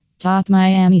Top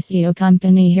Miami SEO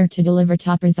company here to deliver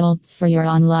top results for your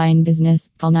online business.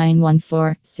 Call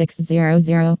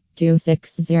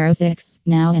 914-600-2606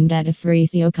 now and get a free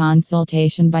SEO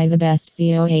consultation by the best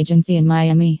SEO agency in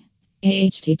Miami.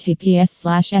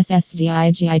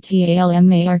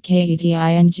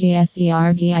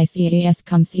 https://sdigitalalmarketingservices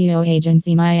com SEO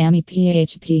Agency Miami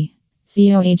PHP.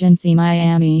 SEO Agency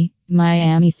Miami,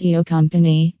 Miami SEO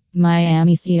Company,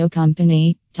 Miami SEO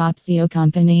Company, top SEO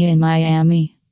company in Miami.